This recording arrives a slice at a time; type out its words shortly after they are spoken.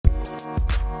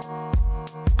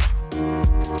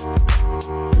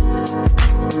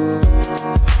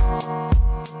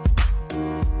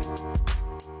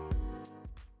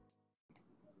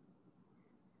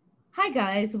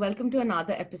guys, welcome to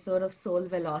another episode of Soul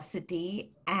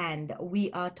Velocity, and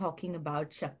we are talking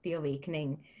about Shakti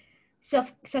Awakening.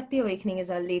 Shakti Awakening is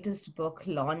our latest book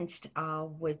launched,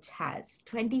 which has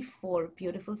 24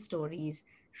 beautiful stories,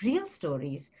 real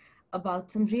stories about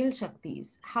some real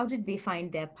Shaktis. How did they find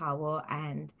their power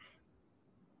and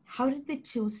how did they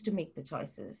choose to make the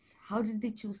choices? How did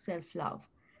they choose self love?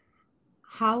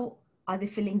 How are they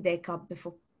filling their cup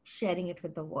before sharing it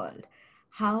with the world?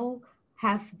 How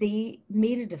have they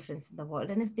made a difference in the world?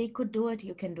 And if they could do it,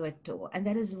 you can do it too. And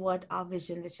that is what our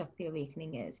vision with Shakti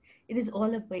Awakening is. It is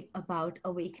all about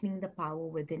awakening the power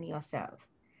within yourself.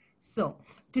 So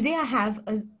today I have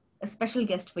a special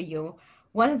guest for you,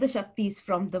 one of the Shaktis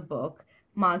from the book,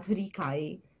 Madhuri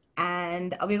Kai.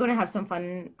 And we're going to have some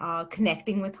fun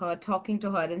connecting with her, talking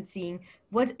to her, and seeing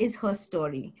what is her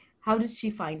story. How did she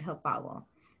find her power?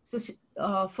 So,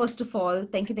 first of all,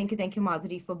 thank you,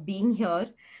 Madhuri, for being here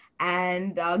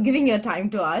and giving your time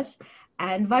to us.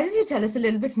 And why don't you tell us a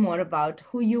little bit more about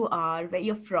who you are, where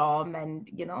you're from, and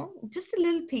just a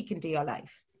little peek into your life.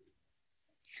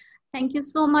 Thank you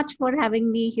so much for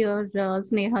having me here,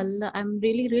 Snehal. I'm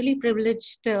really, really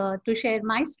privileged to share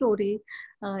my story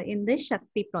in this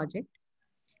Shakti project.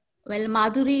 Well,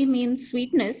 Madhuri means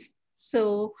sweetness.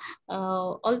 So,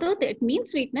 although it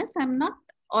means sweetness, I'm not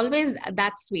always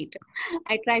that sweet.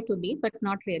 I try to be, but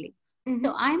not really.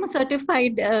 So, I'm a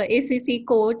certified ACC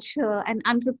coach, an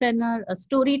entrepreneur, a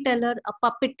storyteller, a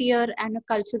puppeteer, and a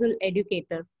cultural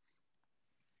educator.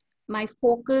 My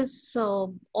focus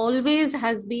always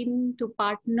has been to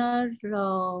partner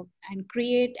and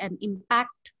create an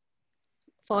impact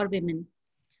for women.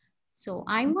 So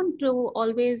I want to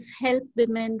always help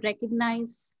women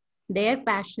recognize their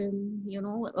passion,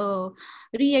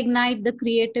 reignite the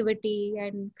creativity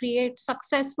and create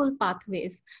successful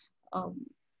pathways. Um,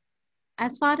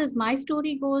 as far as my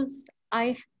story goes,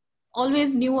 I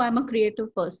always knew I'm a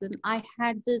creative person. I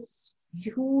had this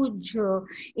huge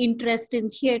interest in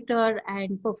theater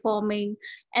and performing,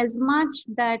 as much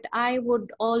that I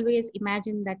would always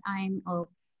imagine that I'm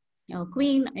a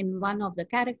queen in one of the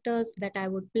characters that I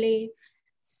would play.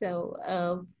 So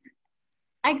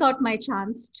I got my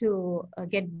chance to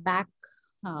get back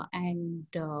and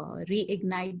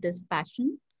reignite this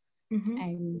passion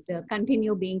and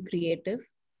continue being creative.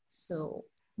 So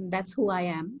that's who I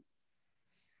am.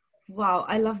 Wow,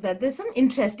 I love that. There's some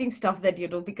interesting stuff that you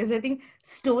do because I think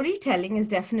storytelling is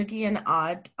definitely an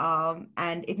art,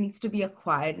 and it needs to be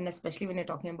acquired. And especially when you're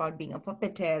talking about being a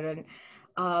puppeteer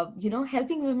and,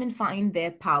 helping women find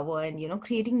their power and,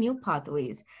 creating new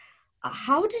pathways.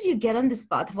 How did you get on this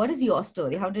path? What is your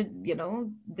story? How did,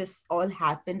 this all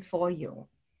happen for you?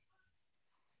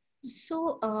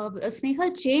 So,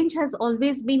 Snehal, change has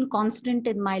always been constant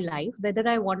in my life, whether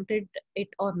I wanted it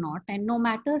or not. And no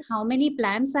matter how many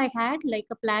plans I had, like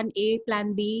a plan A,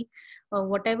 plan B, or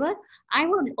whatever, I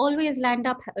would always land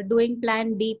up doing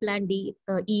plan D,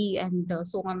 E, and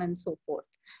so on and so forth.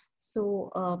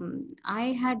 So,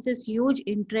 I had this huge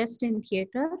interest in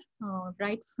theater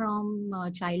right from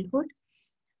childhood.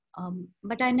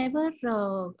 But I never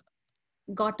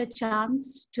got a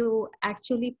chance to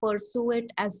actually pursue it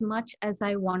as much as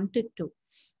I wanted to.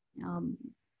 Um,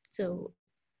 so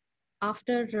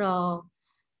after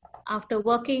after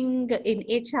working in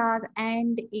HR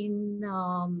and in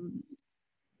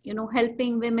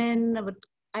helping women,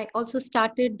 I also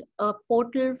started a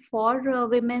portal for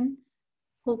women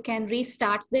who can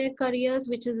restart their careers,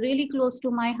 which is really close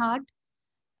to my heart.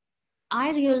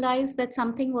 I realized that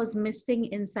something was missing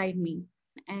inside me,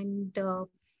 and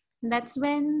that's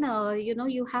when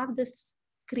you have this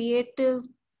creative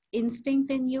instinct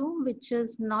in you which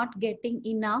is not getting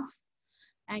enough,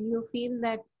 and you feel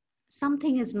that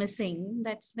something is missing.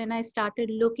 That's when I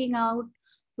started looking out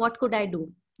what could I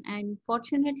do, and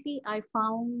fortunately I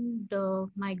found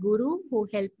my guru who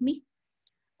helped me.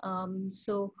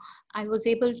 So I was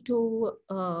able to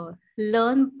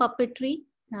learn puppetry.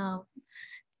 uh,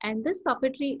 and this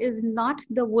puppetry is not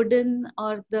the wooden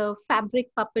or the fabric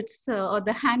puppets or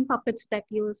the hand puppets that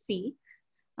you see.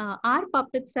 Our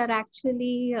puppets are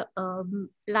actually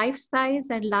life size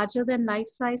and larger than life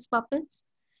size puppets,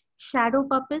 shadow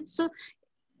puppets. So,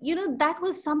 that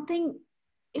was something,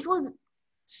 it was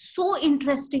so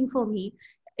interesting for me.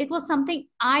 It was something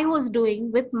I was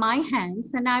doing with my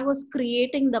hands, and I was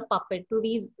creating the puppet to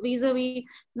vis-a-vis,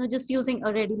 just using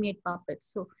a ready-made puppet.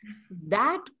 So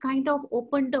that kind of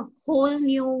opened a whole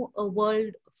new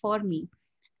world for me.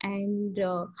 And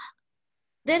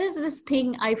there is this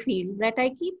thing I feel that I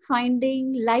keep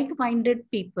finding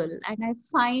like-minded people, and I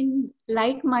find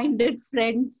like-minded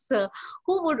friends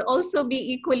who would also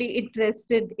be equally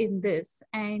interested in this.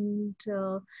 And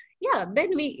yeah, then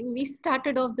we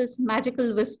started off this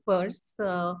magical whispers,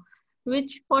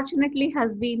 which fortunately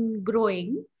has been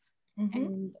growing. Mm-hmm.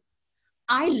 And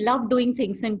I love doing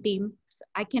things in teams.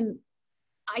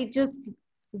 I just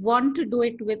want to do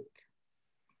it with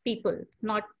people,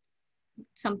 not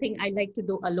something I like to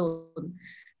do alone.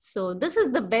 So this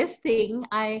is the best thing.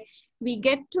 We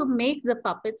get to make the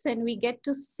puppets and we get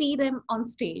to see them on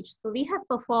stage. So we have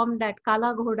performed at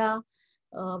Kala Ghoda,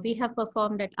 we have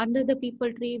performed at Under the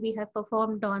People Tree, we have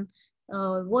performed on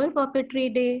World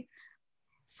Puppetry Day.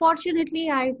 Fortunately,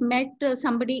 I met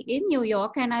somebody in New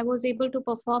York and I was able to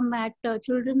perform at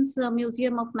Children's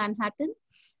Museum of Manhattan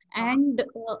Wow. and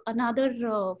another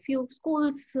few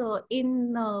schools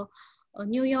in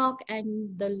New York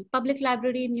and the public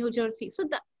library in New Jersey. So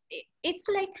it's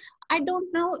like, I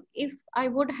don't know if I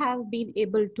would have been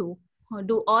able to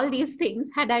do all these things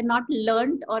had I not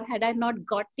learned or had I not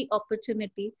got the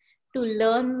opportunity to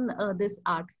learn this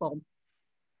art form.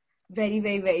 Very,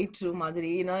 very, very true,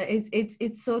 Madhuri. You know,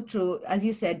 it's so true. As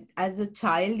you said, as a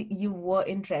child, you were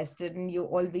interested and you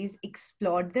always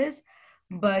explored this.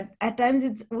 But at times,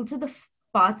 it's also the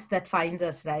path that finds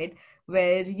us, right?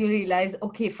 Where you realize,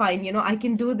 okay, fine, you know, I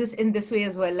can do this in this way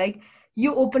as well. Like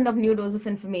you opened up new doors of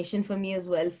information for me as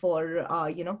well for,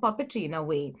 you know, puppetry in a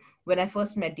way. When I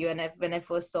first met you and when I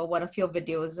first saw one of your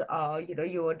videos, you know,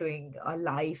 you were doing a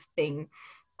live thing.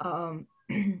 Um,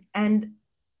 and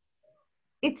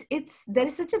it's there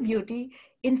is such a beauty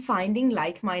in finding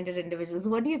like-minded individuals.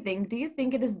 What do you think? Do you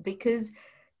think it is because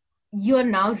you're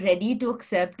now ready to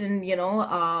accept and, you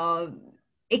know,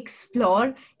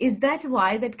 explore? Is that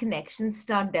why that connections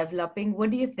start developing?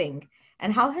 What do you think?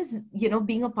 And how has, you know,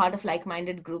 being a part of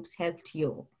like-minded groups helped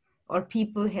you, or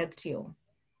people helped you?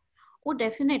 Oh,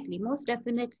 definitely, most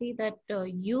definitely, that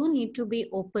you need to be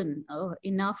open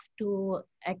enough to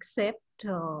accept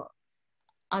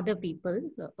other people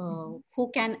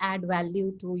who can add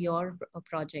value to your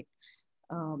project.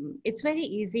 It's very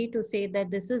easy to say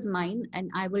that this is mine and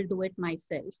I will do it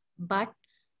myself. But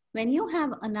when you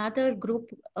have another group,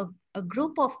 a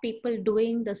group of people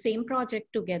doing the same project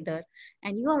together,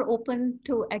 and you are open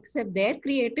to accept their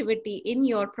creativity in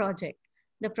your project,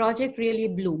 the project really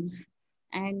blooms.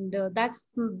 And that's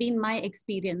been my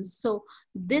experience. So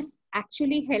this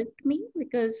actually helped me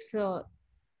because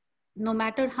no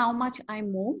matter how much I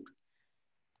moved,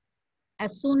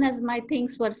 as soon as my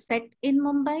things were set in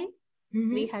Mumbai,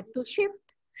 we Mm-hmm. had to shift.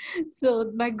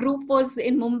 So my group was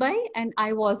in Mumbai and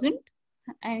I wasn't.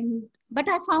 And but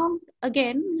I found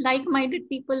again like-minded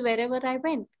people wherever I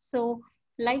went. So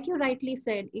like you rightly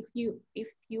said, if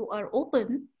you are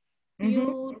open, Mm-hmm.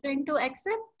 you tend to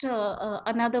accept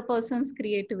another person's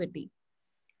creativity.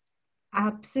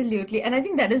 Absolutely. And I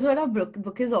think that is what our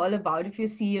book is all about. If you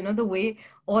see, you know, the way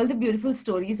all the beautiful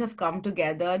stories have come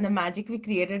together and the magic we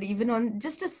created, even on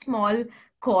just a small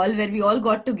call where we all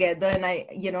got together and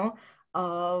you know,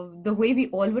 the way we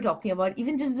all were talking about,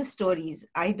 even just the stories.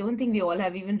 I don't think we all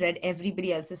have even read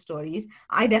everybody else's stories.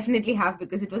 I definitely have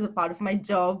because it was a part of my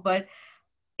job, but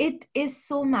it is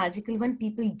so magical when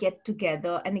people get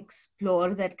together and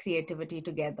explore that creativity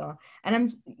together. And I'm,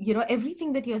 you know,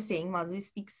 everything that you're saying, Madhuri,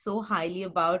 speaks so highly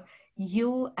about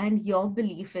you and your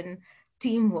belief in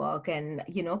teamwork and,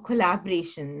 you know,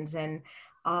 collaborations and,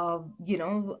 you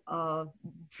know,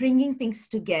 bringing things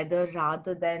together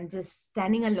rather than just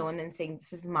standing alone and saying,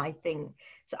 this is my thing.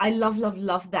 So I love, love,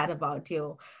 love that about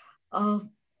you. Uh,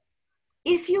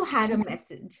 if you had a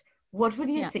message, what would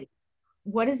you Yeah. say?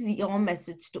 What is your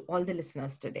message to all the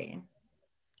listeners today?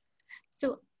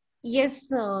 So, yes,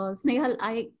 Snehal,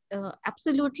 I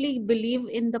absolutely believe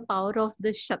in the power of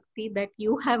the Shakti that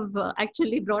you have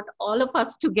actually brought all of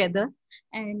us together.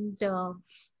 And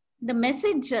the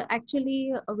message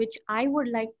actually, which I would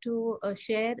like to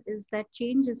share, is that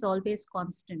change is always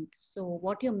constant. So,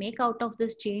 what you make out of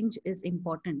this change is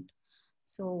important.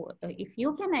 So, if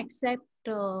you can accept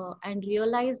and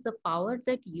realize the power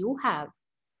that you have,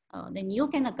 then you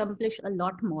can accomplish a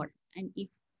lot more. And if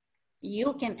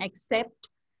you can accept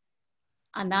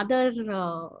another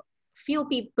few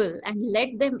people and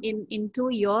let them into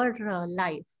your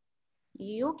life,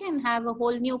 you can have a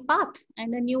whole new path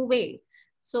and a new way.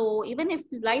 So even if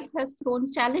life has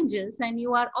thrown challenges and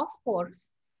you are off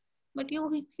course, but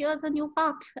you here's a new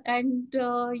path, and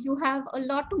you have a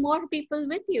lot more people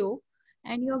with you,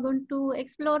 and you're going to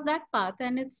explore that path,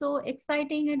 and it's so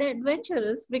exciting and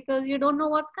adventurous because you don't know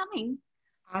what's coming.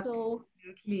 So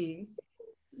Absolutely.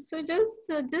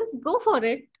 just go for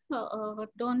it.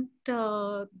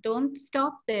 Don't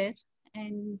stop there.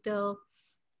 And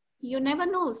you never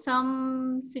know,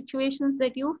 some situations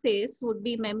that you face would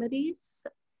be memories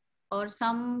or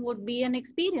some would be an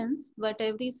experience, but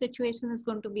every situation is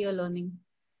going to be a learning.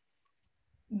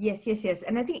 Yes, yes, yes.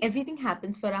 And I think everything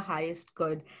happens for our highest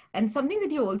good. And something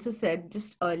that you also said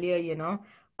just earlier,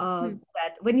 Hmm.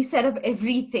 that when you set up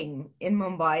everything in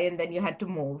Mumbai and then you had to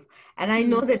move. And I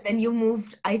know Hmm. that then you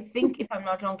moved, I think, if I'm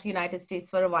not wrong, to United States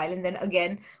for a while. And then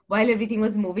again, while everything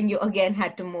was moving, you again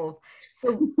had to move.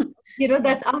 So, Yeah.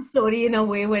 that's our story in a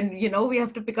way when, we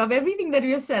have to pick up everything that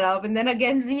we have set up and then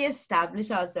again reestablish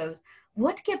ourselves.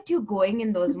 What kept you going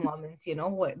in those moments,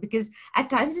 Because at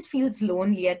times it feels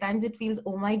lonely, at times it feels,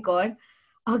 oh my God,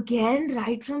 again,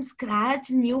 right from scratch,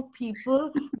 new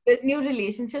people with new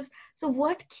relationships. So,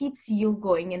 what keeps you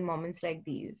going in moments like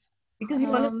these? Because we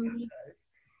all have Um, factors.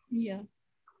 yeah.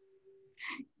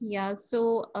 Yeah,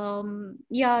 so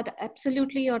yeah,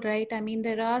 absolutely, you're right. I mean,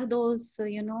 there are those,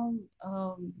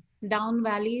 down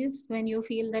valleys when you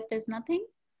feel that there's nothing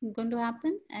going to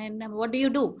happen, and what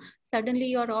do? Suddenly,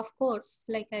 you're off course,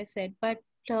 like I said. But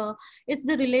it's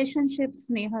the relationships,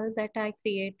 Nehal, that I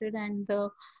created, and the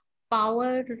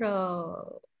power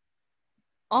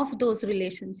of those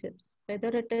relationships, whether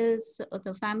it is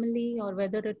the family or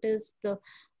whether it is the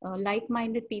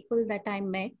like-minded people that I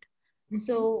met. Mhm.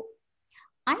 So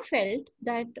I felt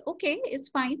that okay, it's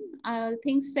fine.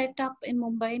 Things set up in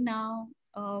Mumbai now.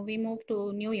 We moved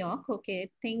to New York. Okay,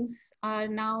 things are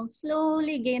now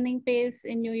slowly gaining pace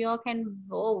in New York, and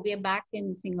oh, we're back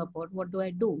in Singapore. What do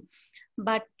I do?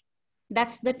 But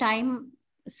that's the time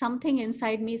something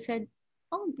inside me said,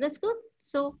 "Oh, that's good."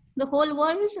 So the whole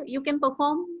world, you can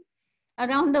perform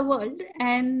around the world,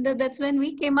 and that's when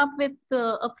we came up with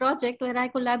a project where I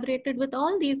collaborated with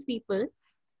all these people,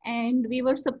 and we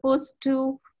were supposed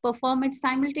to perform it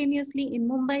simultaneously in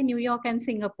Mumbai, New York, and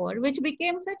Singapore, which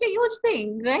became such a huge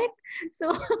thing, right?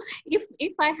 So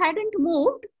if I hadn't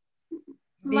moved,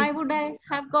 This, why would I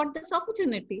have got this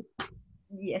opportunity?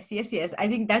 yes, yes, yes. I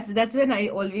think that's when I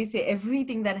always say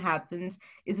everything that happens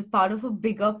is a part of a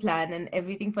bigger plan and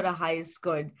everything for a highest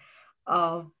good.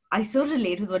 I so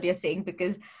relate with what you're saying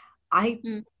because I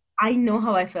Mm, I know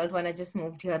how I felt when I just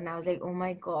moved here and I was like, oh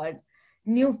my God,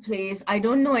 new place. I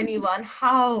don't know anyone.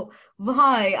 How?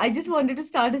 Why? I just wanted to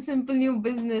start a simple new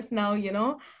business now,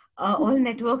 all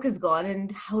network is gone.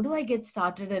 And how do I get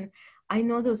started? And I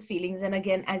know those feelings. And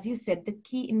again, as you said, the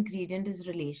key ingredient is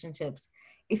relationships.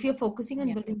 If you're focusing on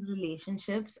yeah, building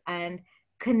relationships and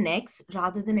connects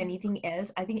rather than anything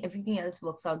else, I think everything else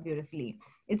works out beautifully.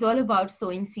 It's all about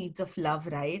sowing seeds of love,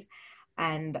 right?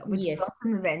 And which yes,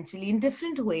 blossom eventually in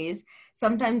different ways.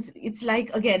 Sometimes it's like,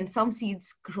 again, some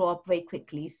seeds grow up very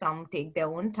quickly, some take their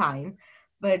own time,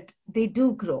 but they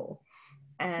do grow.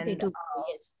 they And do.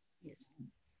 Yes, yes.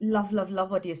 love, love,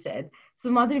 love what you said. So,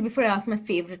 Madhuri, before I ask my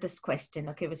favoriteest question,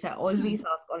 okay, which I Hmm. always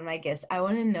ask all my guests, I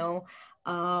want to know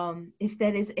if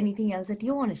there is anything else that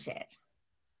you want to share.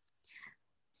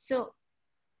 So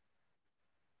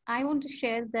I want to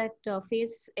share that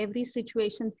face every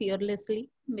situation fearlessly,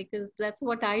 because that's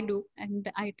what I do,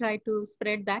 and I try to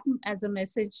spread that as a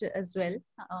message as well.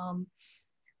 Um,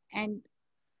 and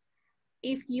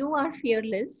if you are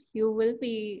fearless, you will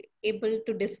be able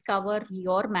to discover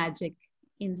your magic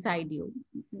inside you.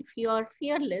 If you are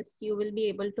fearless, you will be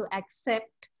able to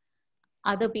accept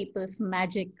other people's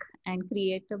magic and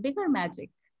create a bigger magic.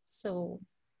 So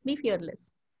be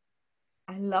fearless.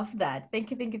 I love that.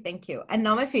 Thank you, thank you, thank you. And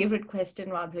now my favorite question,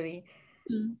 Madhuri.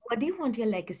 Mm. What do you want your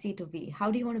legacy to be?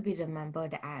 How do you want to be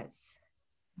remembered as?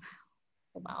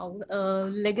 Wow,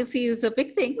 legacy is a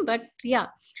big thing, but yeah,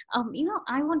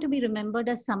 I want to be remembered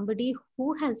as somebody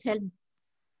who has helped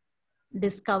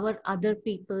discover other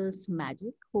people's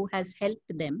magic, who has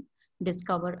helped them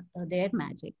discover their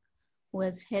magic, who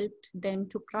has helped them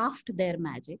to craft their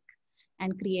magic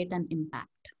and create an impact.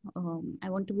 I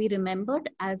want to be remembered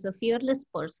as a fearless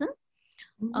person,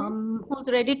 Mhm. who's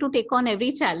ready to take on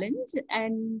every challenge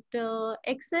and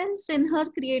excels in her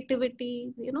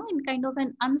creativity, in kind of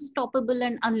an unstoppable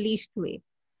and unleashed way.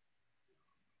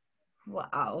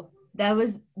 Wow, that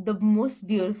was the most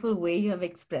beautiful way you have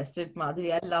expressed it,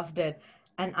 Madhuri. I loved it.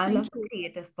 And I Thank love the you.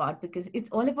 creative part because it's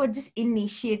all about just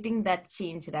initiating that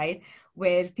change, right?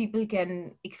 Where people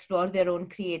can explore their own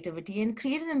creativity and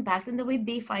create an impact in the way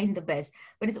they find the best.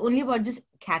 But it's only about just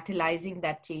catalyzing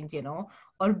that change,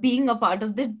 or being a part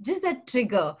of just that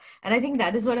trigger. And I think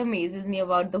that is what amazes me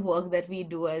about the work that we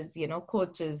do as,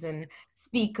 coaches and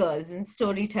speakers and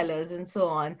storytellers and so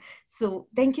on. So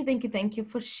thank you, thank you, thank you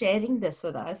for sharing this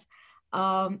with us.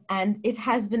 And it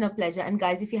has been a pleasure. And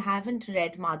guys, if you haven't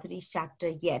read Madhuri's chapter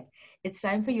yet, it's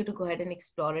time for you to go ahead and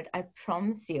explore it. I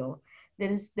promise you,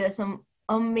 there's some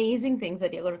amazing things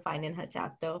that you're going to find in her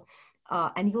chapter,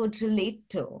 and you would relate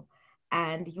to.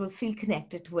 and you'll feel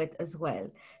connected to it as well.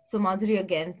 So Madhuri,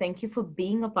 again, thank you for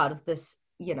being a part of this,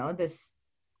 this,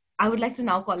 I would like to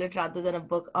now call it, rather than a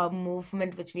book, a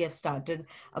movement which we have started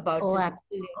about Oh, just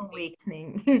absolutely.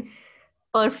 awakening.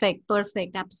 Perfect,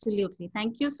 perfect. Absolutely.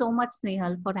 Thank you so much,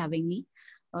 Snehal, for having me.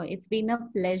 It's been a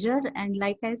pleasure. And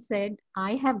like I said,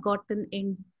 I have gotten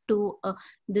into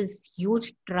this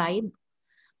huge tribe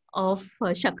of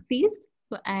Shaktis,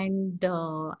 and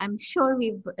I'm sure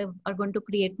we are going to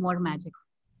create more magic.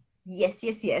 Yes,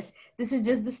 yes, yes. This is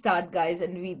just the start, guys,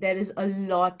 and we there is a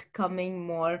lot coming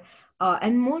more,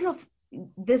 and more of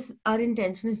this. Our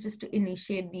intention is just to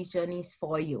initiate these journeys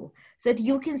for you, so that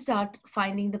you can start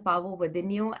finding the power within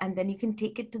you, and then you can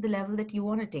take it to the level that you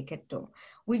want to take it to.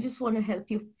 We just want to help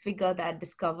you figure that,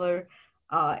 discover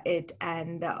it,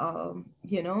 and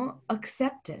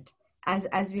accept it.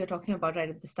 As we were talking about right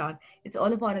at the start, it's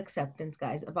all about acceptance,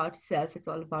 guys. About self, it's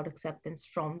all about acceptance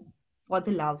from for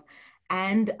the love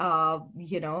and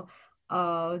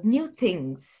new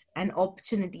things and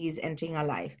opportunities entering our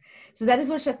life. So that is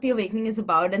what Shakti Awakening is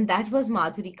about, and that was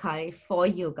Madhuri Khai for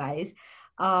you guys.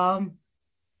 um,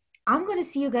 I'm going to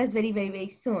see you guys very, very, very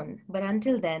soon, but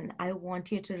until then, I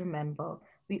want you to remember,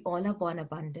 we all are born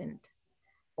abundant.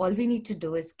 All we need to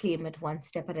do is claim it one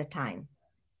step at a time.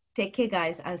 Take care,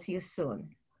 guys. I'll see you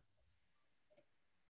soon.